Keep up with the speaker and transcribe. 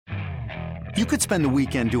You could spend the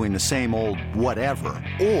weekend doing the same old whatever,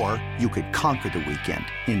 or you could conquer the weekend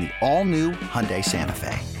in the all-new Hyundai Santa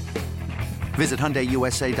Fe. Visit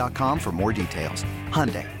HyundaiUSA.com for more details.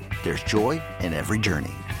 Hyundai, there's joy in every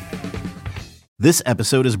journey. This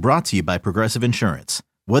episode is brought to you by Progressive Insurance.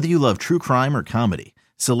 Whether you love true crime or comedy,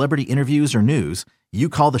 celebrity interviews or news, you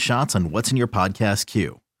call the shots on what's in your podcast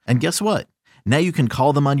queue. And guess what? Now you can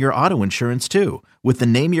call them on your auto insurance too with the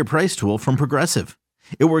Name Your Price tool from Progressive.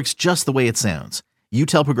 It works just the way it sounds. You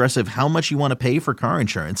tell Progressive how much you want to pay for car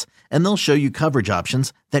insurance, and they'll show you coverage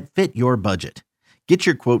options that fit your budget. Get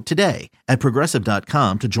your quote today at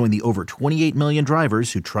Progressive.com to join the over 28 million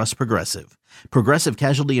drivers who trust Progressive. Progressive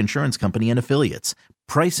Casualty Insurance Company and Affiliates.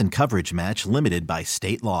 Price and coverage match limited by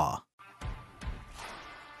state law.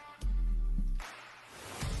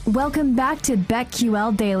 Welcome back to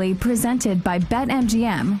BetQL Daily, presented by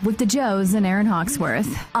BetMGM with the Joes and Aaron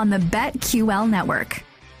Hawksworth on the BetQL Network.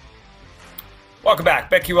 Welcome back.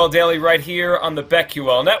 BetQL Daily right here on the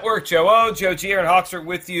BetQL Network. Joe O, Joe G, Aaron Hawksworth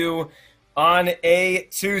with you on a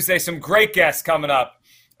Tuesday. Some great guests coming up.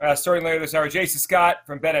 Starting later this hour, Jason Scott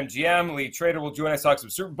from BetMGM. Lee Trader will join us, talk some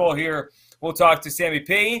Super Bowl here. We'll talk to Sammy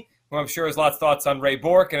P, who I'm sure has lots of thoughts on Ray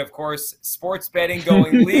Bork. And, of course, sports betting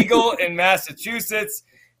going legal in Massachusetts.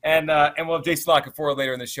 And we'll have Jason Lockett for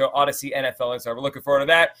later in the show, Odyssey NFL Insider. We're looking forward to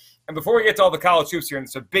that. And before we get to all the college hoops here, and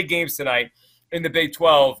some big games tonight in the Big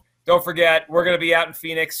 12, don't forget, we're going to be out in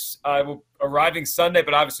Phoenix. We're arriving Sunday,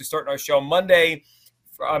 but obviously starting our show Monday,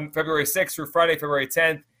 February 6th through Friday, February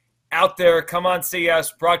 10th. Out there, come on, see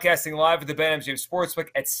us. Broadcasting live at the BetMGM Sportsbook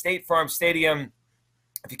at State Farm Stadium.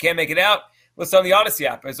 If you can't make it out, listen on the Odyssey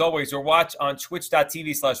app, as always, or watch on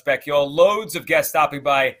twitch.tv/BetQL. Loads of guests stopping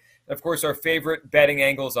by. Of course, our favorite betting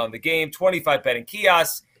angles on the game, 25 betting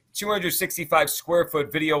kiosks, 265 square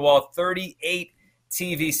foot video wall, 38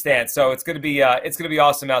 TV stands. So it's going to be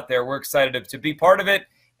awesome out there. We're excited to be part of it,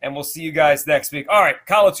 and we'll see you guys next week. All right,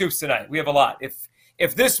 college hoops tonight. We have a lot.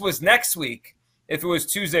 If this was next week, if it was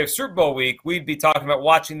Tuesday of Super Bowl week, we'd be talking about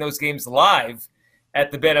watching those games live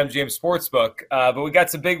at the BetMGM Sportsbook. But we got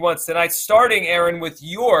some big ones tonight, starting, Aaron, with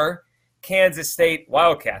your Kansas State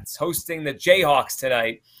Wildcats hosting the Jayhawks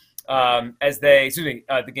tonight.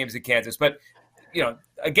 The game's in Kansas, but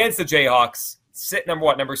against the Jayhawks, sit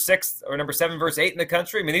number 6 or number 7 versus 8 in the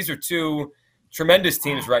country. I mean, these are two tremendous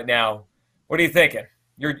teams right now. What are you thinking?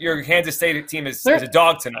 Your Kansas State team is a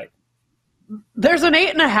dog tonight. There's an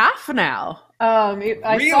 8.5 now.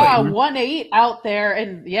 I saw a 1-8 out there,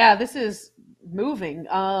 and yeah, this is moving.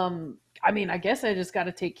 I guess I just got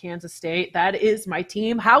to take Kansas State. That is my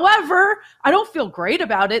team. However, I don't feel great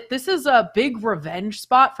about it. This is a big revenge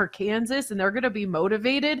spot for Kansas, and they're going to be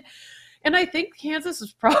motivated. And I think Kansas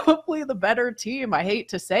is probably the better team. I hate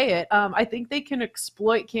to say it. I think they can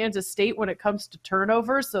exploit Kansas State when it comes to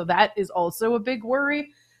turnovers, so that is also a big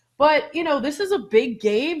worry. But, this is a big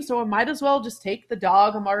game, so I might as well just take the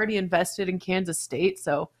dog. I'm already invested in Kansas State,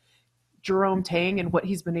 so Jerome Tang and what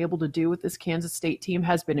he's been able to do with this Kansas State team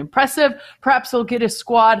has been impressive. Perhaps he'll get his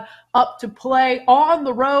squad up to play on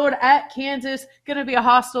the road at Kansas. Going to be a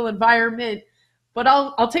hostile environment, but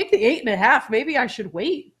I'll take the 8.5. Maybe I should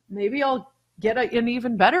wait. Maybe I'll get an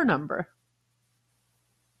even better number.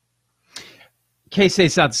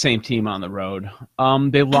 K-State's not the same team on the road.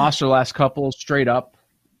 They lost their last couple straight up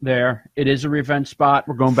there. It is a revenge spot.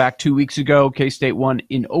 We're going back 2 weeks ago. K-State won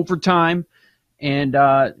in overtime, and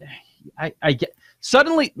I get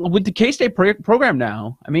suddenly with the K-State program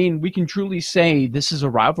now, I mean, we can truly say this is a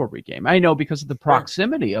rivalry game. I know because of the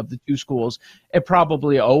proximity of the two schools, it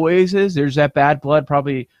probably always is. There's that bad blood,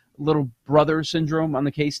 probably little brother syndrome on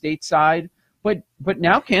the K-State side. But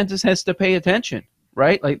now Kansas has to pay attention,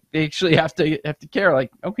 right? Like they actually have to care.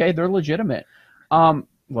 Like, okay, they're legitimate.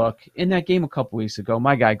 Look, in that game a couple weeks ago,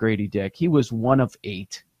 my guy Grady Dick, he was 1 of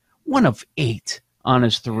 8 on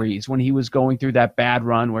his threes when he was going through that bad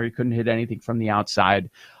run where he couldn't hit anything from the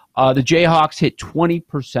outside. The Jayhawks hit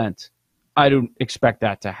 20%. I don't expect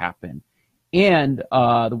that to happen. And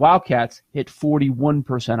the Wildcats hit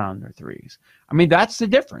 41% on their threes. I mean, that's the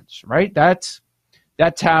difference, right? That's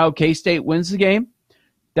how K-State wins the game.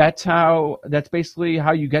 That's basically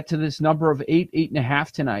how you get to this number of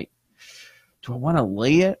 8.5 tonight. Do I want to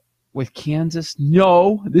lay it with Kansas?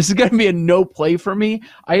 No, this is going to be a no play for me.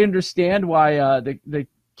 I understand why the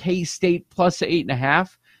K-State plus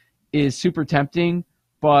 8.5 is super tempting,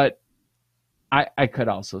 but I could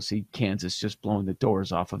also see Kansas just blowing the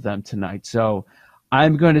doors off of them tonight. So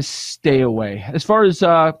I'm going to stay away. As far as,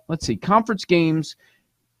 conference games,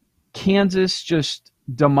 Kansas just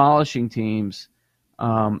demolishing teams.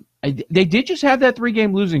 They did just have that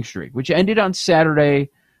 3-game losing streak, which ended on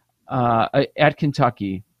Saturday at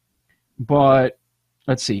Kentucky. But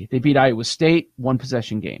let's see. They beat Iowa State,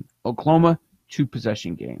 1-possession game. Oklahoma,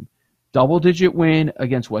 2-possession game. Double-digit win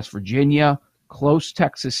against West Virginia. Close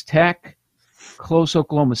Texas Tech. Close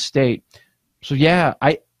Oklahoma State. So, yeah,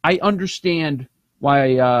 I understand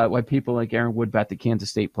why people like Aaron Wood bet the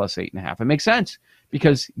Kansas State plus 8.5. It makes sense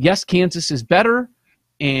because, yes, Kansas is better,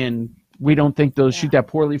 and we don't think they'll shoot that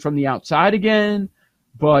poorly from the outside again.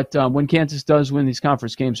 But when Kansas does win these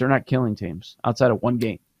conference games, they're not killing teams outside of one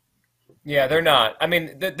game. Yeah, they're not. I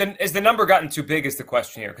mean, is the number gotten too big is the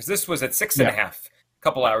question here, because this was at 6.5 a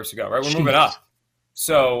couple hours ago, right? We're moving up.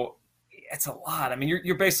 So it's a lot. I mean,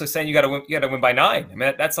 you're basically saying you got to win by 9. I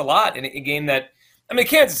mean, that's a lot in a game that – I mean,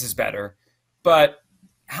 Kansas is better, but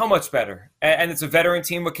how much better? And it's a veteran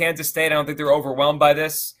team with Kansas State. I don't think they're overwhelmed by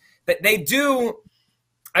this. They do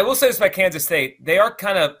 – I will say this about Kansas State. They are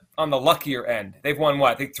kind of on the luckier end. They've won,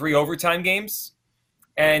 what, I think 3 overtime games?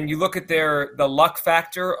 And you look at the luck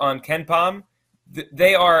factor on KenPom,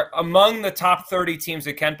 they are among the top 30 teams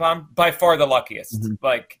at KenPom, by far the luckiest. Mm-hmm.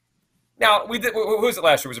 Like, now, who was it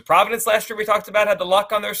last year? Was it Providence last year we talked about had the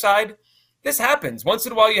luck on their side? This happens. Once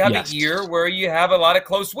in a while you have a year where you have a lot of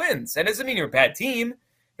close wins. And it doesn't mean you're a bad team.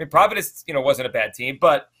 I mean, Providence, wasn't a bad team,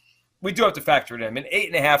 but we do have to factor it in. And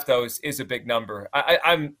 8.5, though, is a big number.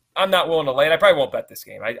 I'm not willing to lay it. I probably won't bet this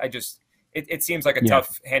game. It seems like a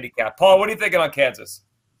tough handicap. Paul, what are you thinking on Kansas?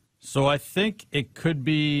 So I think it could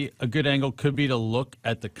be a good angle, could be to look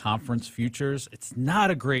at the conference futures. It's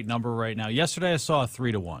not a great number right now. Yesterday I saw a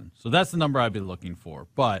 3-1. So that's the number I'd be looking for.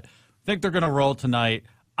 But I think they're going to roll tonight.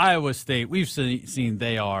 Iowa State, we've seen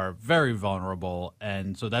they are very vulnerable.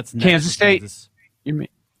 And so that's next. Kansas State? You mean?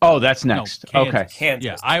 Oh, that's next. No, Kansas. Okay.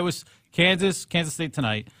 Kansas. Yeah, Kansas State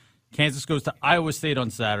tonight. Kansas goes to Iowa State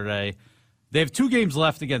on Saturday. They have 2 games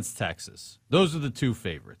left against Texas. Those are the 2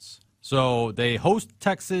 favorites. So they host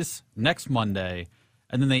Texas next Monday,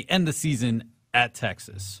 and then they end the season at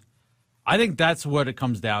Texas. I think that's what it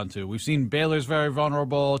comes down to. We've seen Baylor's very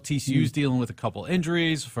vulnerable. TCU's dealing with a couple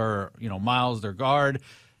injuries for, Miles, their guard.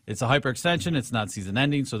 It's a hyperextension. It's not season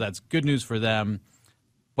ending, so that's good news for them.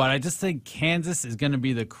 But I just think Kansas is going to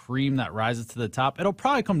be the cream that rises to the top. It'll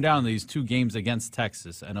probably come down to these 2 games against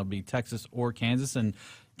Texas, and it'll be Texas or Kansas. And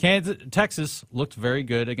Texas looked very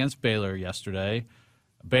good against Baylor yesterday.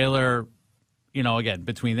 Baylor, again,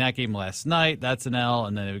 between that game last night, that's an L,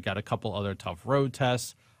 and then they've got a couple other tough road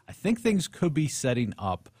tests. I think things could be setting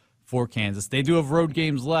up for Kansas. They do have road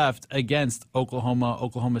games left against Oklahoma,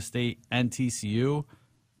 Oklahoma State, and TCU,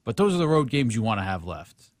 but those are the road games you want to have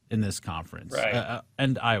left in this conference, right.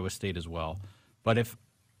 And Iowa State as well. But if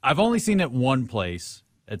I've only seen it one place,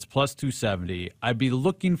 it's plus 270. I'd be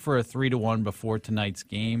looking for a 3-1 before tonight's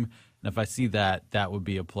game, and if I see that, that would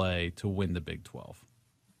be a play to win the Big 12.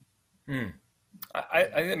 I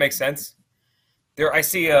think it makes sense. There, I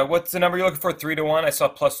see. What's the number you're looking for? 3-1. I saw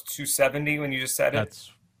plus 270 when you just said it.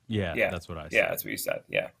 That's what I said. Yeah, that's what you said.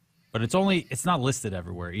 Yeah, but it's not listed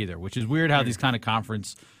everywhere either, which is weird. How these kind of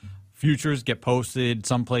conference futures get posted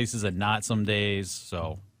some places and not some days.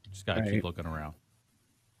 So just gotta keep looking around.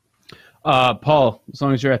 Paul, as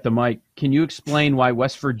long as you're at the mic, can you explain why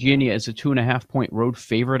West Virginia is a 2.5-point road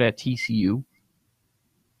favorite at TCU?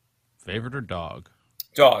 Favorite or dog?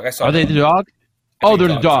 Dog. I saw. Are they the dog? Oh, they're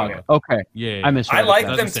the dog. Yeah. Okay. Yeah. I missed. I like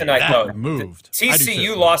them tonight, though. Moved.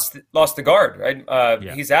 TCU lost the guard,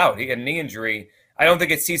 right? He's out. He had a knee injury. I don't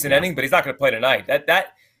think it's season ending, but he's not going to play tonight.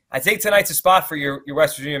 I think tonight's a spot for your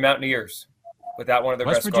West Virginia Mountaineers without one of their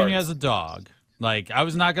best guards. West Virginia has a dog. Like, I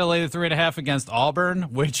was not going to lay the 3.5 against Auburn,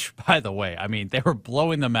 which, by the way, I mean, they were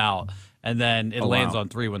blowing them out, and then it lands on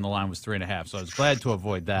 3 when the line was 3.5. So I was glad to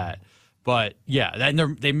avoid that. But, yeah,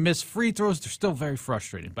 they miss free throws. They're still very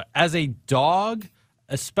frustrating. But as a dog,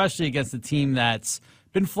 especially against a team that's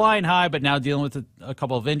been flying high but now dealing with a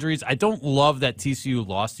couple of injuries, I don't love that TCU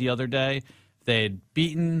lost the other day. They had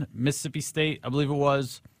beaten Mississippi State, I believe it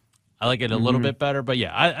was. I like it a little bit better. But,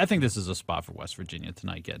 yeah, I think this is a spot for West Virginia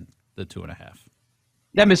tonight, getting the 2.5.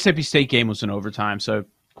 That Mississippi State game was in overtime, so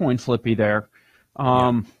coin flippy there.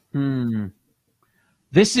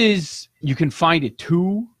 This is, you can find it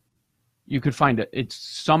 2. You could find it. It's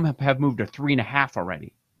some have moved to 3.5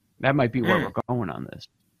 already. That might be where we're going on this,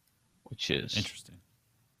 which is interesting.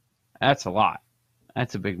 That's a lot.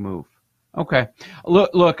 That's a big move. Okay,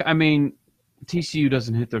 look. I mean, TCU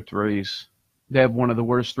doesn't hit their threes. They have one of the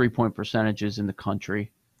worst 3-point percentages in the country,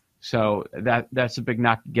 so that's a big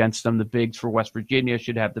knock against them. The bigs for West Virginia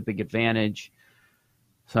should have the big advantage.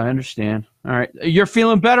 So I understand. All right, you're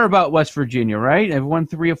feeling better about West Virginia, right? They've won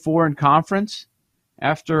 3 of 4 in conference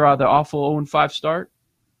after the awful 0-5 start?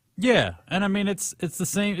 Yeah, and I mean it's the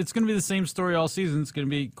same. It's going to be the same story all season. It's going to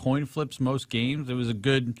be coin flips most games. It was a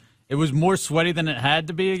good It was more sweaty than it had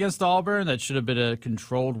to be against Auburn. That should have been a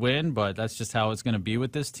controlled win, but that's just how it's going to be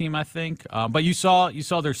with this team, I think. But you saw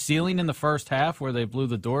their ceiling in the first half where they blew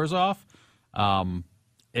the doors off.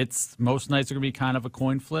 It's most nights are going to be kind of a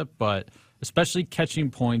coin flip, but especially catching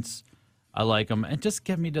points, I like them. And just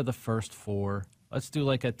get me to the first four. Let's do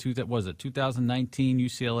like a 2019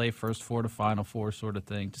 UCLA first four to Final Four sort of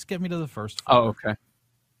thing. Just get me to the first four. Oh, okay.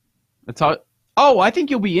 That's all. Oh, I think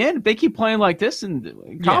you'll be in. If they keep playing like this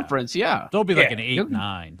in conference, yeah. They'll be like an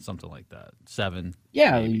 8-9, something like that. 7.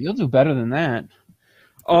 Yeah, maybe. You'll do better than that.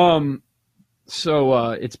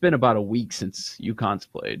 So it's been about a week since UConn's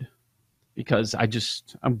played because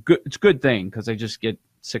I'm good. It's a good thing because I just get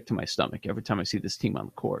sick to my stomach every time I see this team on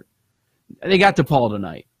the court. They got DePaul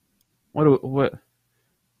tonight. What?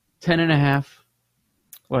 10.5?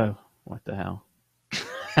 What the hell?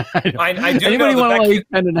 I do Anybody know want to like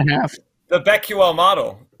 10.5? The BetQL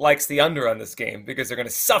model likes the under on this game because they're going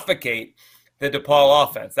to suffocate the DePaul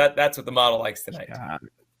offense. That's what the model likes tonight. God.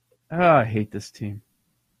 Oh, I hate this team.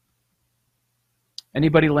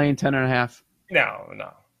 Anybody laying 10.5?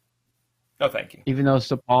 No, thank you. Even though it's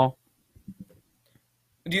DePaul?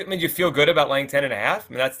 Do you feel good about laying 10.5? I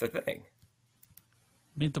mean, that's the thing.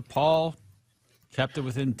 I mean, DePaul kept it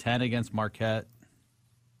within 10 against Marquette.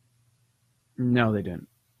 No, they didn't.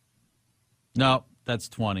 No, that's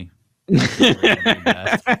 20.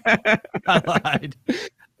 I lied.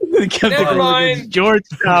 They kept it against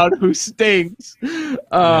Georgetown, who stinks.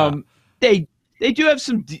 They do have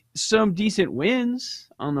some decent wins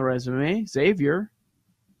on the resume. Xavier,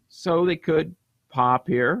 so they could pop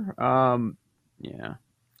here. Yeah,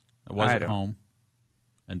 it was at home,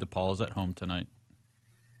 and DePaul is at home tonight.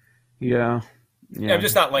 Yeah. I'm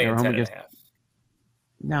just not laying 10.5.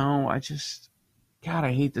 No, God,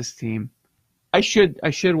 I hate this team. I should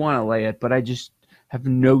want to lay it, but I just have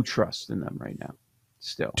no trust in them right now.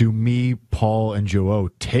 Still, do me, Paul, and Joe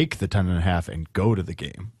take the 10.5 and go to the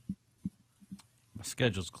game? My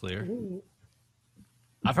schedule's clear.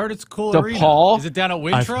 I've heard it's a cool arena. Paul? Is it down at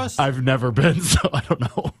Wintrust? I've never been, so I don't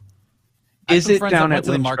know. Is it down at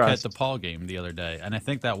the Wintrust? Marquette DePaul game the other day, and I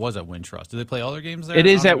think that was at Wintrust. Do they play other games there? It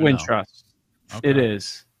is at Wintrust. Okay. It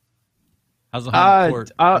is. How's the home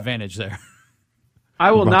court advantage there?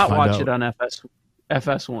 I will not watch it on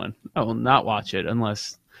FS1. I will not watch it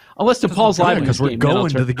unless DePaul's live in this game. Because we're going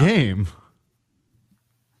to the game.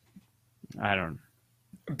 I don't.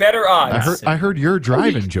 Better odds. I heard you're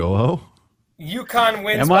driving, Joe. UConn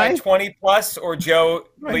wins by 20 plus, or Joe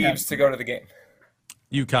leaves to go to the game.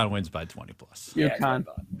 UConn wins by 20 plus. UConn.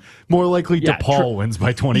 More likely, DePaul wins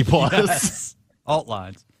by 20 plus. Yes. Alt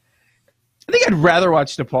lines. I think I'd rather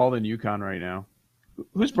watch DePaul than UConn right now.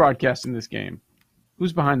 Who's broadcasting this game?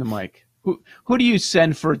 Who's behind the mic? Who do you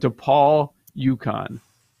send for DePaul, UConn?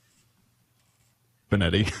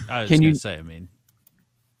 Benetti. I was going to say, I mean.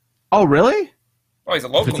 Oh, really? Oh, he's a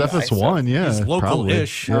local guy. If it's FS1, yeah. He's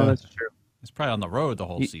local-ish. Yeah. Oh, that's true. He's probably on the road the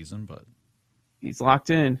whole season, but. He's locked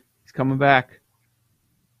in. He's coming back.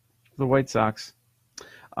 The White Sox.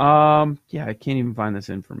 Yeah, I can't even find this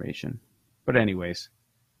information. But anyways.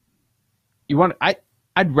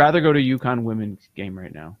 I'd rather go to UConn women's game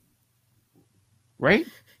right now. Right?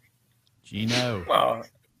 Gino. Well,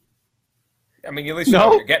 I mean, at least you know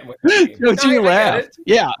what you're getting with the team. No, Gino laughed.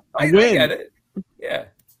 Yeah, I win. get it. Yeah.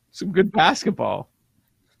 Some good basketball.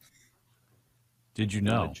 Did you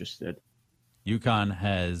know? I'm interested. UConn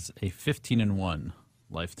has a 15-1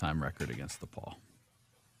 lifetime record against DePaul.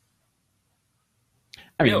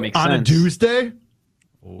 I mean, it makes sense. On a Tuesday?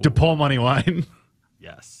 DePaul money line.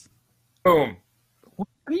 Yes. Boom. What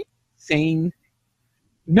are you saying?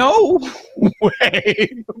 No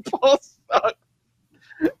way. DePaul sucks.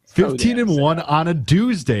 15-1 on a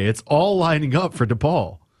Tuesday. It's all lining up for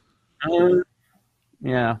DePaul.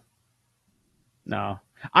 Yeah. No.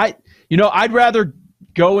 I'd rather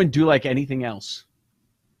go and do like anything else.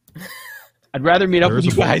 I'd rather meet up with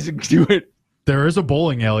you guys and do it. There is a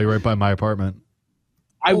bowling alley right by my apartment.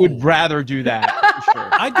 I would rather do that. For sure.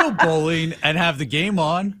 I'd go bowling and have the game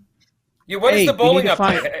on. Yeah, when is the bowling up?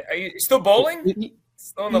 Are you still bowling?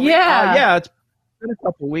 Still in the yeah, it's been a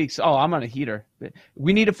couple weeks. Oh, I'm on a heater.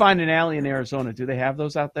 We need to find an alley in Arizona. Do they have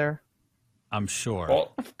those out there? I'm sure.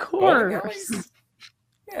 Of course.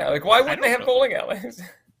 Yeah, like why wouldn't they have bowling alleys?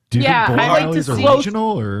 Do you think bowling alleys are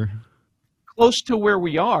regional or close to where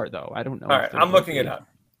we are? Though I don't know. All right, I'm looking it up.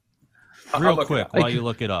 Real quick while you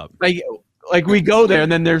look it up. Like we go there,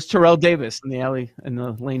 and then there's Terrell Davis in the alley in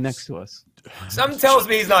the lane next to us. Something tells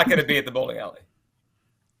me he's not going to be at the bowling alley.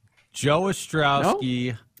 Joe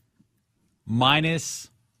Ostrowski minus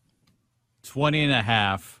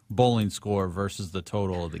 20.5 bowling score versus the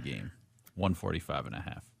total of the game,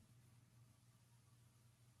 145.5.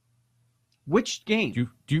 Which game?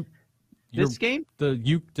 This game? The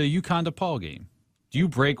UConn DePaul game. Do you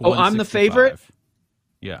break? Oh, I'm the favorite.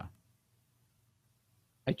 Yeah.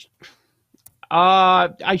 I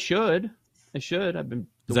should. I've been.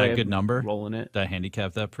 Is that a good number? Rolling it. Did I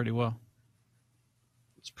handicap that pretty well?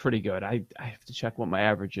 It's pretty good. I have to check what my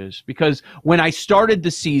average is because when I started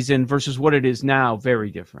the season versus what it is now,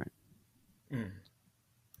 very different.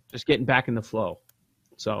 Just getting back in the flow.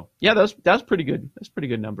 So yeah, that was pretty good. That's a pretty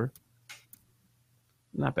good number.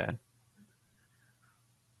 Not bad.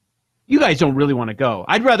 You guys don't really want to go.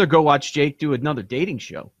 I'd rather go watch Jake do another dating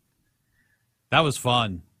show. That was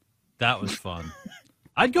fun.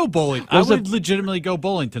 I'd go bowling. I would legitimately go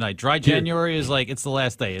bowling tonight. Dry January is like, it's the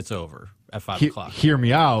last day. It's over at 5 o'clock. Hear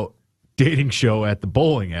me out. Dating show at the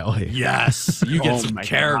bowling alley. Yes. You get some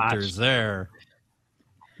characters there.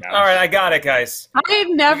 All right, I got it, guys. I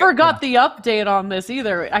never got the update on this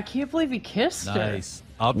either. I can't believe he kissed her. Nice.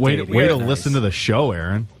 Way to listen to the show,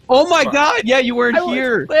 Aaron. Oh my God! Yeah, you weren't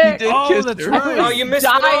here. You did kiss that's her. right. Oh, you missed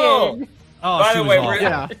it all. Oh, by the way,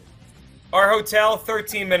 our hotel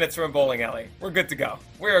 13 minutes from a bowling alley. We're good to go.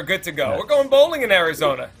 We are good to go. We're going bowling in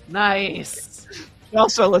Arizona. Nice.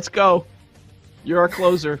 Elsa, let's go. You're our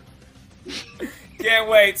closer. Can't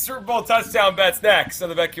wait. Super Bowl touchdown bets next on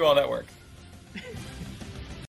the BetQL Network.